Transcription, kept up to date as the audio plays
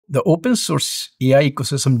The open source AI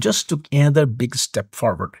ecosystem just took another big step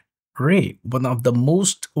forward. Ray, one of the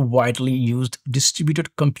most widely used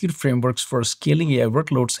distributed compute frameworks for scaling AI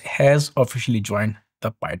workloads, has officially joined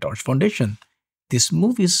the PyTorch Foundation. This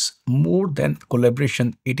move is more than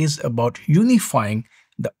collaboration, it is about unifying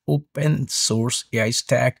the open source AI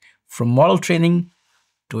stack from model training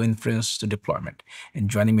to inference to deployment. And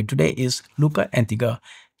joining me today is Luca Antiga,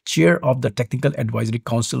 Chair of the Technical Advisory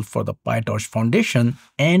Council for the PyTorch Foundation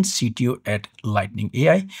and CTO at Lightning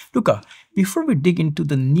AI. Luca, before we dig into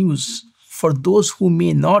the news, for those who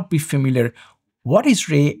may not be familiar, what is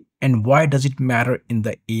Ray and why does it matter in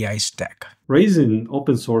the AI stack? Ray is an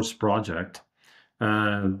open source project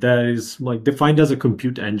that is defined as a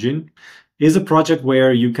compute engine. Is a project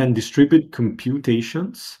where you can distribute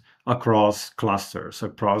computations across clusters,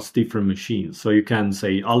 across different machines. So you can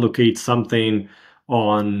say allocate something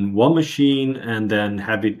on one machine and then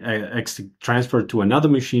have it transferred to another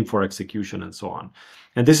machine for execution and so on.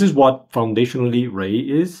 And this is what foundationally Ray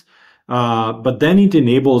is. But then it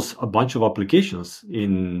enables a bunch of applications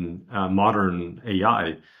in modern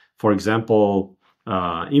AI. For example,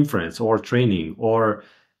 inference or training or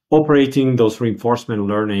operating those reinforcement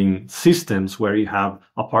learning systems where you have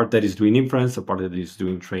a part that is doing inference, a part that is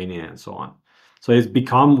doing training and so on. So it's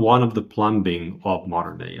become one of the plumbing of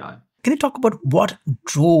modern AI. Can you talk about what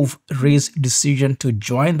drove Ray's decision to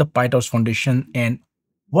join the PyTorch Foundation and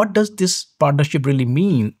what does this partnership really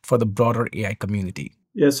mean for the broader AI community?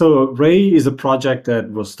 Yeah, so Ray is a project that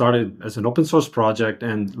was started as an open source project,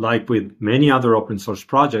 and like with many other open source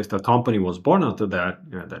projects, the company was born out of that.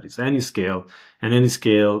 That is Anyscale, and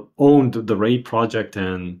Anyscale owned the Ray project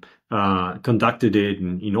and conducted it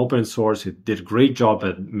in open source. It did a great job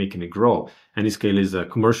at making it grow. Anyscale is a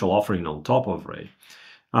commercial offering on top of Ray.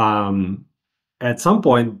 At some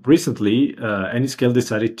point recently, Anyscale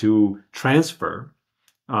decided to transfer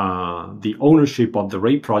the ownership of the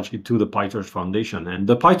Ray project to the PyTorch Foundation. And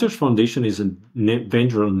the PyTorch Foundation is a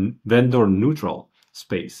vendor neutral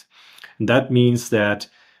space. And that means that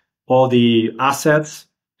all the assets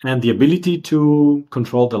and the ability to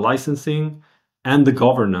control the licensing and the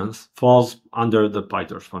governance falls under the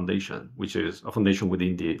PyTorch Foundation, which is a foundation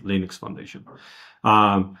within the Linux Foundation.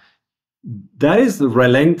 That is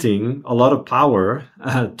relenting a lot of power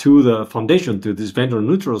to the foundation, to this vendor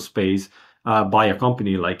neutral space, by a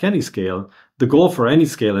company like Anyscale. The goal for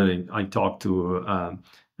Anyscale, and I talked to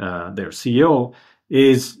their CEO,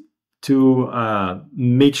 is to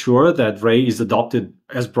make sure that Ray is adopted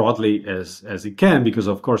as broadly as it can, because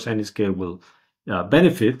of course Anyscale will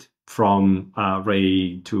benefit from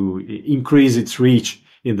Ray to increase its reach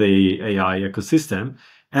in the AI ecosystem.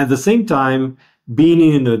 At the same time, being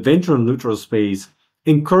in the vendor neutral space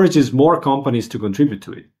encourages more companies to contribute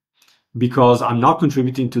to it. Because I'm not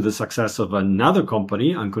contributing to the success of another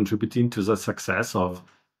company, I'm contributing to the success of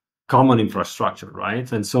common infrastructure,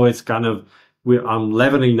 right? And so it's kind of, I'm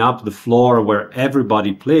leveling up the floor where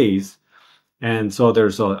everybody plays. And so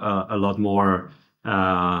there's a lot more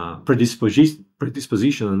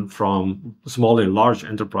predisposition from small and large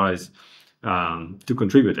enterprise to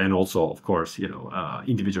contribute. And also, of course,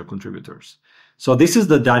 individual contributors. So this is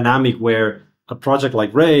the dynamic where a project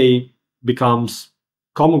like Ray becomes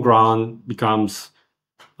common ground, becomes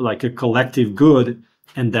like a collective good,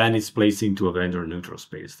 and then it's placed into a vendor neutral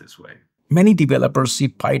space this way. Many developers see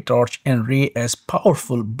PyTorch and Ray as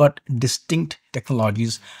powerful but distinct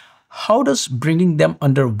technologies. How does bringing them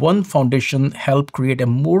under one foundation help create a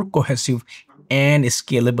more cohesive and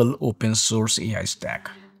scalable open source AI stack?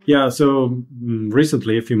 Yeah, so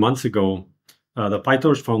recently, a few months ago, the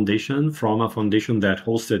PyTorch Foundation, from a foundation that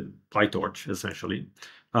hosted PyTorch, essentially,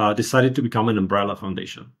 decided to become an umbrella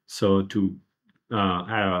foundation. So to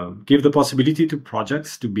give the possibility to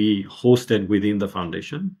projects to be hosted within the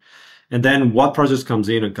foundation. And then what projects comes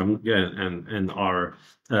in and are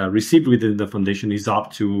received within the foundation is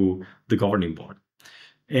up to the governing board.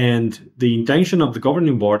 And the intention of the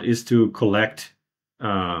governing board is to collect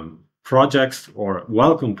projects or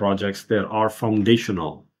welcome projects that are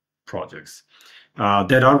foundational projects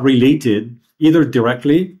that are related either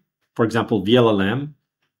directly, for example, VLLM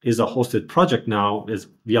is a hosted project now.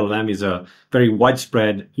 VLLM is a very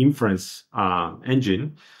widespread inference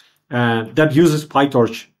engine that uses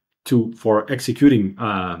PyTorch for executing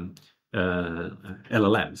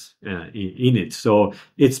LLMs in it. So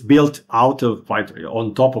it's built out of PyTorch,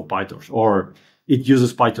 on top of PyTorch, or it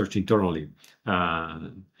uses PyTorch internally.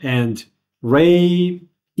 And Ray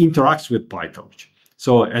interacts with PyTorch.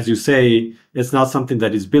 So as you say, it's not something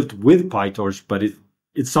that is built with PyTorch, but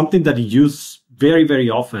it's something that is used very, very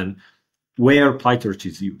often where PyTorch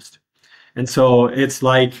is used. And so it's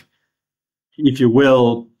like if you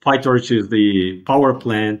will, PyTorch is the power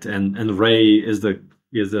plant, and Ray is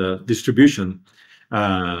the distribution,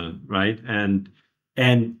 right? And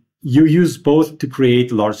you use both to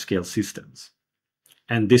create large scale systems,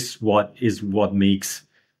 and this is what makes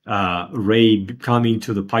Ray coming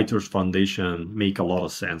to the PyTorch Foundation make a lot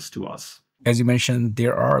of sense to us. As you mentioned,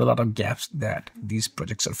 there are a lot of gaps that these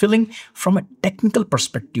projects are filling. From a technical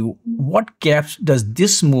perspective, what gaps does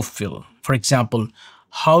this move fill? For example,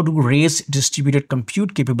 how do Ray's distributed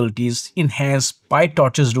compute capabilities enhance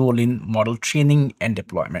PyTorch's role in model training and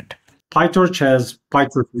deployment? PyTorch has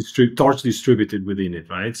Torch distributed within it,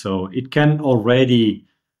 right? So it can already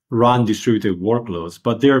run distributed workloads,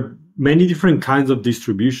 but there are many different kinds of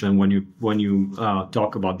distribution when you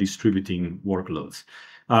talk about distributing workloads.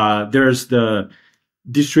 There's the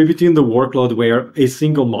distributing the workload where a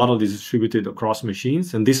single model is distributed across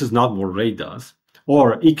machines, and this is not what Ray does.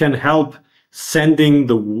 Or it can help sending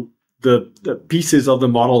the pieces of the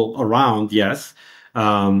model around, yes,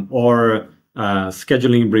 or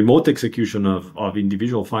scheduling remote execution of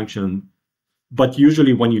individual function. But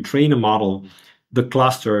usually when you train a model, the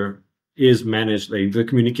cluster is managed, like the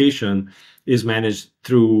communication is managed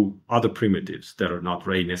through other primitives that are not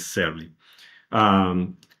Ray necessarily.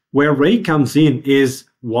 Where Ray comes in is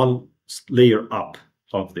one layer up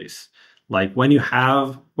of this. Like when you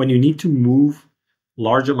need to move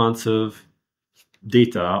large amounts of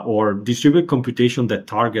data or distribute computation that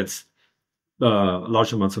targets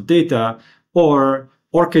large amounts of data, or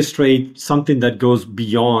orchestrate something that goes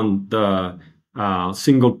beyond the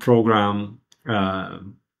single program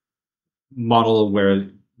model where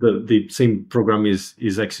the same program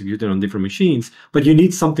is executed on different machines, but you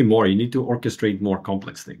need something more. You need to orchestrate more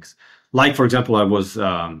complex things. Like, for example, I was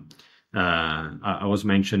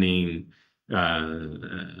mentioning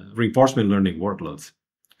reinforcement learning workloads.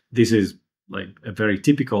 This is like a very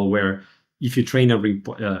typical where if you train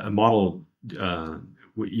a model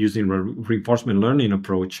using reinforcement learning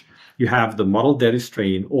approach, you have the model that is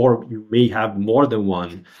trained, or you may have more than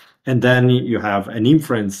one, and then you have an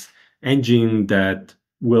inference engine that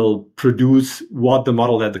will produce what the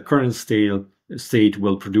model at the current state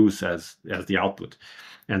will produce as the output.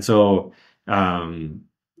 And so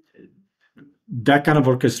that kind of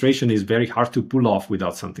orchestration is very hard to pull off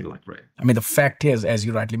without something like Ray. I mean, the fact is, as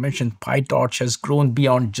you rightly mentioned, PyTorch has grown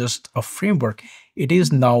beyond just a framework. It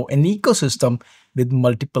is now an ecosystem with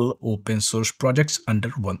multiple open source projects under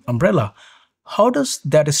one umbrella. How does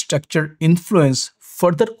that structure influence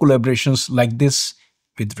further collaborations like this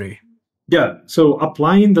with Ray? Yeah, so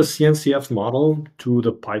applying the CNCF model to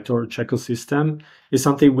the PyTorch ecosystem is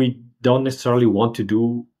something we don't necessarily want to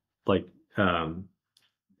do like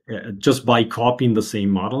just by copying the same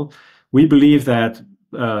model. We believe that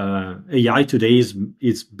AI today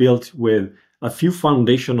is built with a few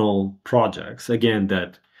foundational projects, again,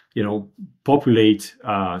 that populate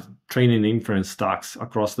training inference stacks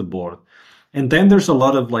across the board. And then there's a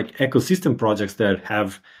lot of like ecosystem projects that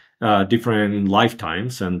have different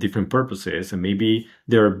lifetimes and different purposes, and maybe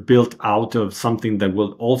they're built out of something that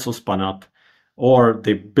will also spun up, or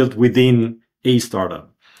they built within a startup.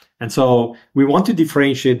 And so we want to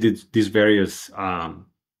differentiate these various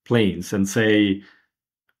planes and say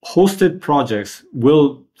hosted projects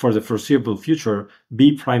will, for the foreseeable future,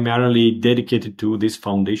 be primarily dedicated to these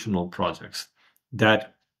foundational projects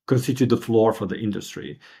that constitute the floor for the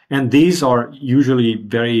industry. And these are usually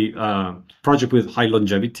very projects with high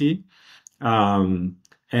longevity and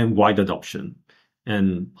wide adoption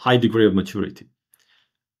and high degree of maturity.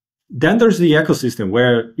 Then there's the ecosystem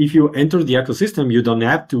where if you enter the ecosystem, you don't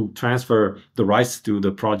have to transfer the rights to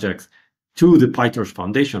the projects to the PyTorch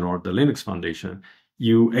Foundation or the Linux Foundation.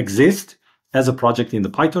 You exist as a project in the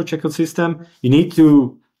PyTorch ecosystem. You need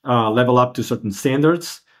to level up to certain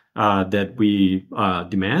standards that we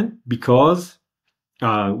demand because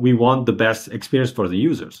we want the best experience for the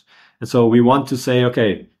users. And so we want to say,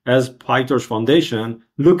 okay, as PyTorch Foundation,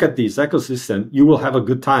 look at this ecosystem. You will have a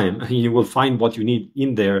good time and you will find what you need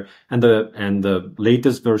in there. And the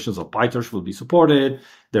latest versions of PyTorch will be supported.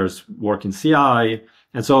 There's working CI.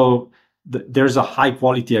 And so there's a high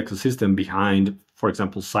quality ecosystem behind, for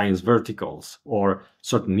example, science verticals or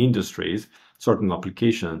certain industries, certain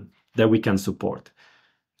application that we can support.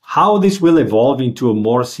 How this will evolve into a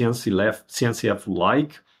more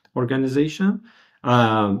CNCF-like organization,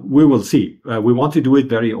 we will see. We want to do it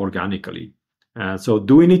very organically. So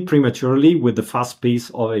doing it prematurely with the fast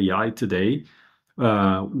pace of AI today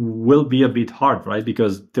will be a bit hard, right?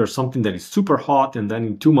 Because there's something that is super hot and then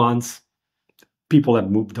in 2 months, people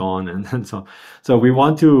have moved on. And so we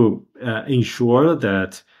want to ensure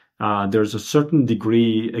that there's a certain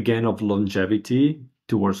degree, again, of longevity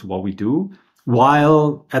towards what we do,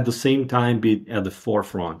 while at the same time be at the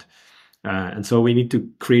forefront. And so we need to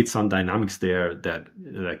create some dynamics there that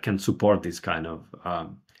can support this kind of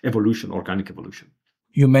evolution, organic evolution.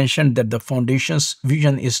 You mentioned that the foundation's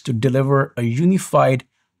vision is to deliver a unified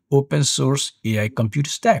open source AI compute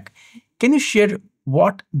stack. Can you share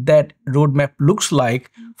what that roadmap looks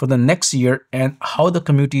like for the next year and how the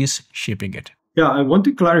community is shaping it? Yeah, I want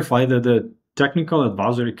to clarify that the Technical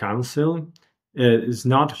Advisory Council is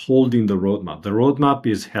not holding the roadmap. The roadmap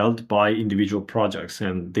is held by individual projects,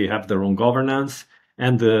 and they have their own governance.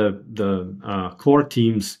 And the core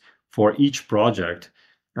teams for each project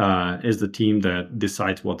is the team that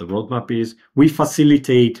decides what the roadmap is. We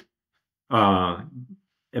facilitate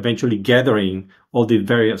eventually gathering all the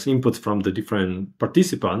various inputs from the different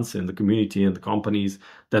participants in the community and the companies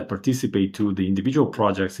that participate to the individual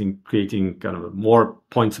projects in creating kind of more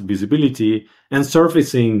points of visibility and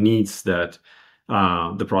surfacing needs that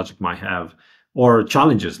the project might have, or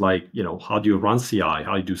challenges like, how do you run CI?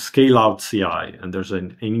 How do you scale out CI? And there's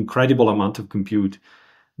an incredible amount of compute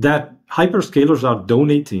that hyperscalers are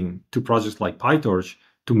donating to projects like PyTorch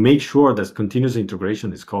to make sure that continuous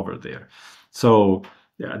integration is covered there. So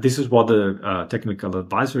yeah, this is what the Technical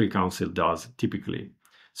Advisory Council does typically.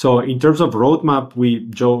 So in terms of roadmap,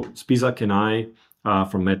 Joe Spisak and I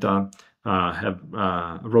from Meta have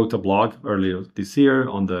wrote a blog earlier this year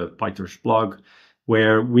on the PyTorch blog,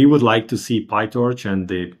 where we would like to see PyTorch and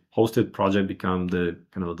the hosted project become the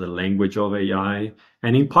kind of the language of AI.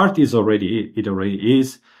 And in part it already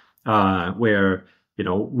is, where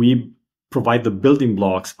we provide the building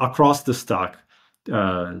blocks across the stack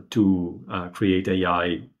to create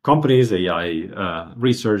AI companies, AI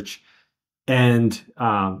research. And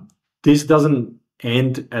this doesn't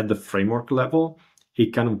end at the framework level.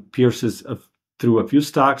 It kind of pierces through a few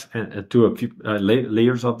stacks and to a few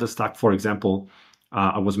layers of the stack. For example,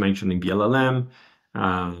 I was mentioning the LLM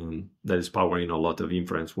that is powering a lot of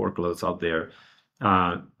inference workloads out there.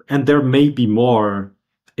 And there may be more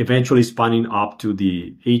eventually spanning up to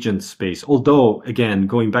the agent space. Although, again,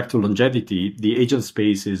 going back to longevity, the agent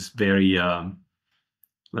space is very,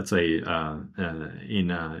 let's say,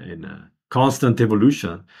 in a constant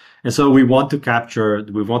evolution. And so we want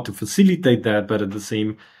to facilitate that, but at the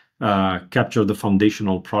same capture the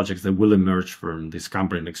foundational projects that will emerge from this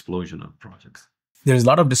Cambrian explosion of projects. There's a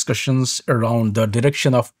lot of discussions around the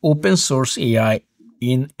direction of open source AI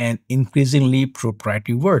in an increasingly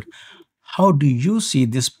proprietary world. How do you see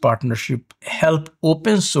this partnership help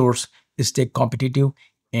open source stay competitive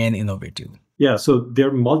and innovative? Yeah, so there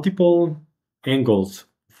are multiple angles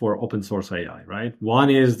for open source AI, right?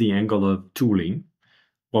 One is the angle of tooling,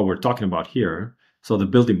 what we're talking about here. So the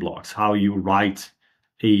building blocks, how you write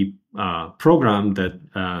a program that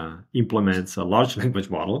implements a large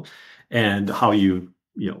language model, and how you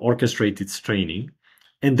orchestrate its training.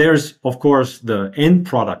 And there's, of course, the end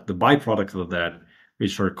product, the byproduct of that,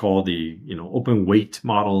 which are called the open weight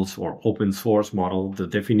models or open source model. The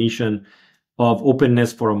definition of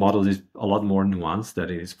openness for a model is a lot more nuanced than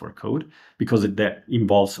it is for code, because that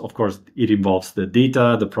involves, of course, it involves the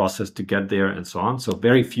data, the process to get there, and so on. So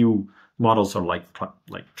very few models are like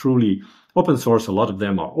truly open source. A lot of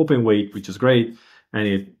them are open weight, which is great. And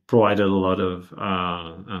it provided a lot of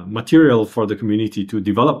material for the community to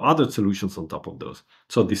develop other solutions on top of those.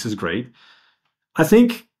 So this is great. I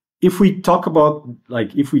think if we talk about,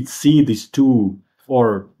 if we see these two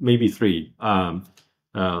or maybe three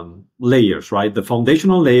layers, right? The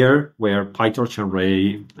foundational layer where PyTorch and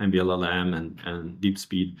Ray and VLLM and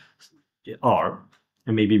DeepSpeed are,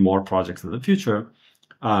 and maybe more projects in the future.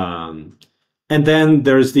 And then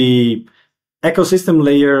there's the ecosystem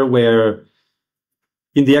layer where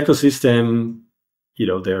in the ecosystem,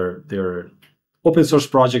 there are open source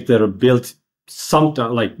projects that are built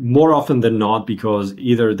sometimes, more often than not, because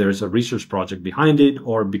either there's a research project behind it,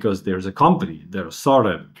 or because there's a company, there's a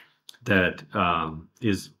startup that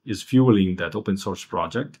is fueling that open source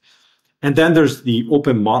project. And then there's the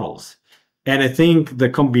open models. And I think the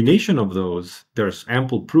combination of those, there's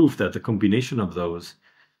ample proof that the combination of those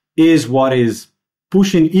is what is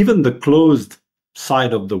pushing even the closed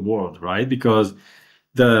side of the world, right? Because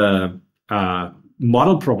the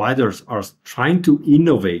model providers are trying to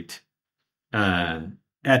innovate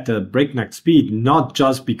at a breakneck speed, not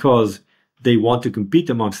just because they want to compete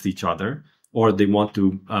amongst each other or they want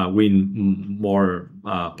to win more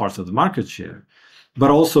parts of the market share,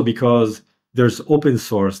 but also because there's open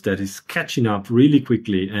source that is catching up really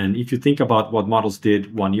quickly. And if you think about what models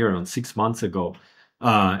did 1 year and 6 months ago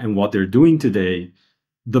and what they're doing today,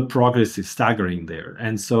 the progress is staggering there.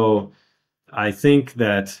 And so I think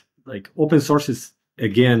that open source is,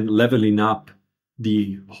 again, leveling up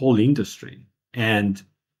the whole industry. And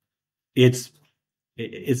it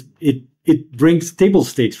brings table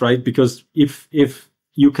stakes, right? Because if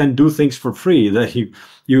you can do things for free that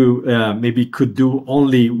you maybe could do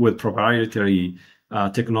only with proprietary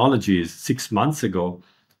technologies 6 months ago,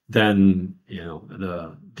 then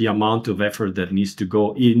the amount of effort that needs to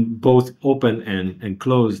go in both open and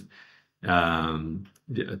closed to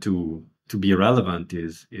be relevant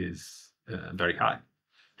is very high.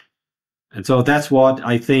 And so that's what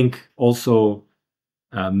I think also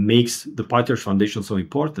makes the PyTorch Foundation so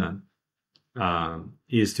important,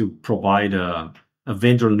 is to provide a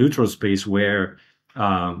vendor neutral space where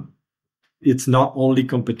it's not only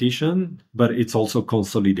competition, but it's also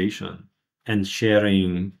consolidation and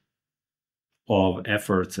sharing of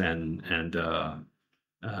efforts and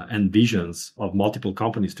visions of multiple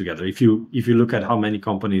companies together. If you look at how many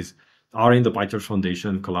companies are in the PyTorch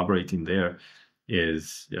Foundation collaborating there,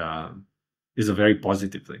 is a very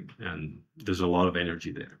positive thing, and there's a lot of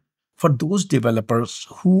energy there. For those developers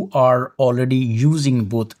who are already using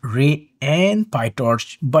both Ray and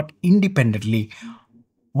PyTorch but independently,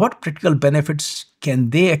 what practical benefits can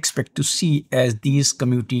they expect to see as these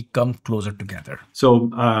community come closer together? So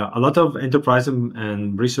a lot of enterprise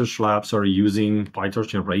and research labs are using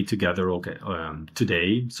PyTorch and Ray together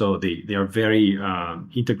today. So they are very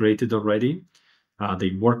integrated already.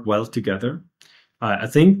 They work well together. I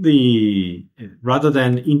think rather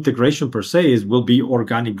than integration per se, will be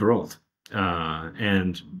organic growth.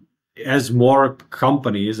 And as more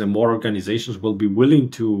companies and more organizations will be willing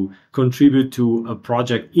to contribute to a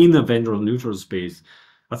project in a vendor neutral space,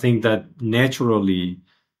 I think that naturally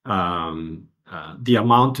the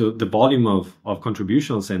volume of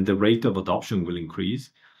contributions and the rate of adoption will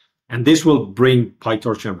increase. And this will bring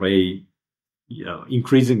PyTorch and Ray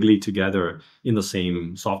increasingly together in the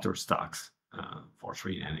same software stacks for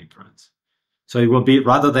training and inference. So it will be,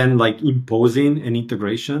 rather than like imposing an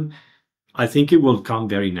integration, I think it will come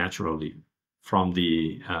very naturally from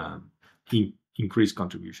the increased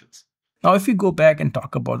contributions. Now, if we go back and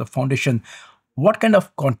talk about the foundation, what kind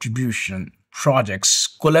of contribution,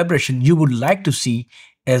 projects, collaboration you would like to see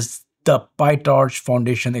as the PyTorch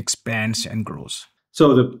Foundation expands and grows?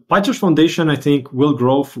 So the PyTorch Foundation, I think, will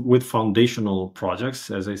grow with foundational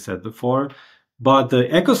projects, as I said before. But the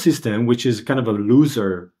ecosystem, which is kind of a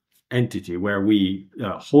looser entity where we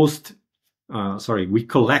we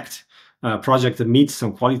collect projects that meet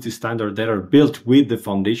some quality standard that are built with the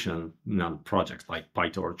foundation projects like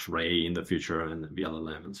PyTorch, Ray in the future, and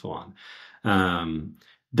VLLM and so on.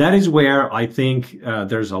 That is where I think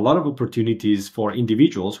there's a lot of opportunities for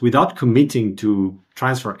individuals, without committing to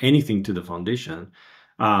transfer anything to the foundation,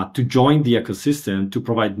 to join the ecosystem, to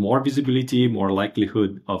provide more visibility, more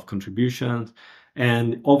likelihood of contributions,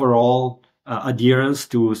 and overall adherence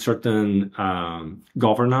to certain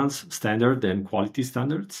governance standard and quality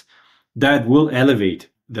standards that will elevate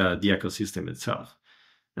the ecosystem itself.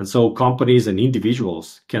 And so companies and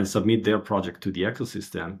individuals can submit their project to the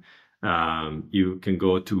ecosystem. You can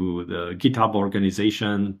go to the GitHub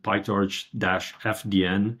organization,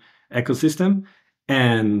 PyTorch-FDN ecosystem,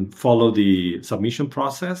 and follow the submission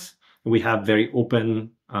process. We have a very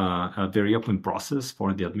open process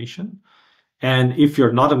for the admission. And if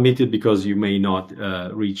you're not admitted because you may not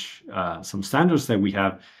reach some standards that we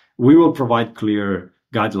have, we will provide clear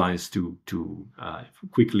guidelines to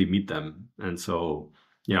quickly meet them. And so,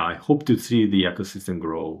 yeah, I hope to see the ecosystem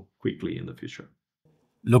grow quickly in the future.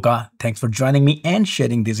 Luca, thanks for joining me and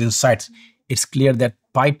sharing these insights. It's clear that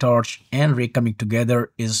PyTorch and Ray coming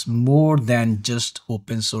together is more than just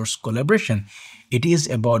open source collaboration. It is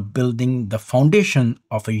about building the foundation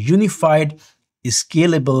of a unified,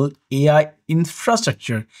 scalable AI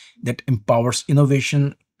infrastructure that empowers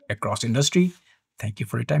innovation across industry. Thank you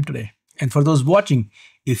for your time today. And for those watching,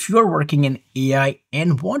 if you are working in AI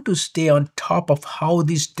and want to stay on top of how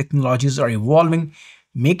these technologies are evolving,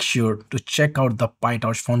 make sure to check out the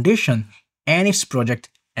PyTorch Foundation and its project.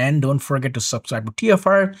 And don't forget to subscribe to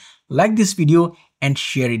TFR, like this video, and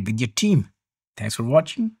share it with your team. Thanks for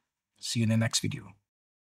watching. See you in the next video.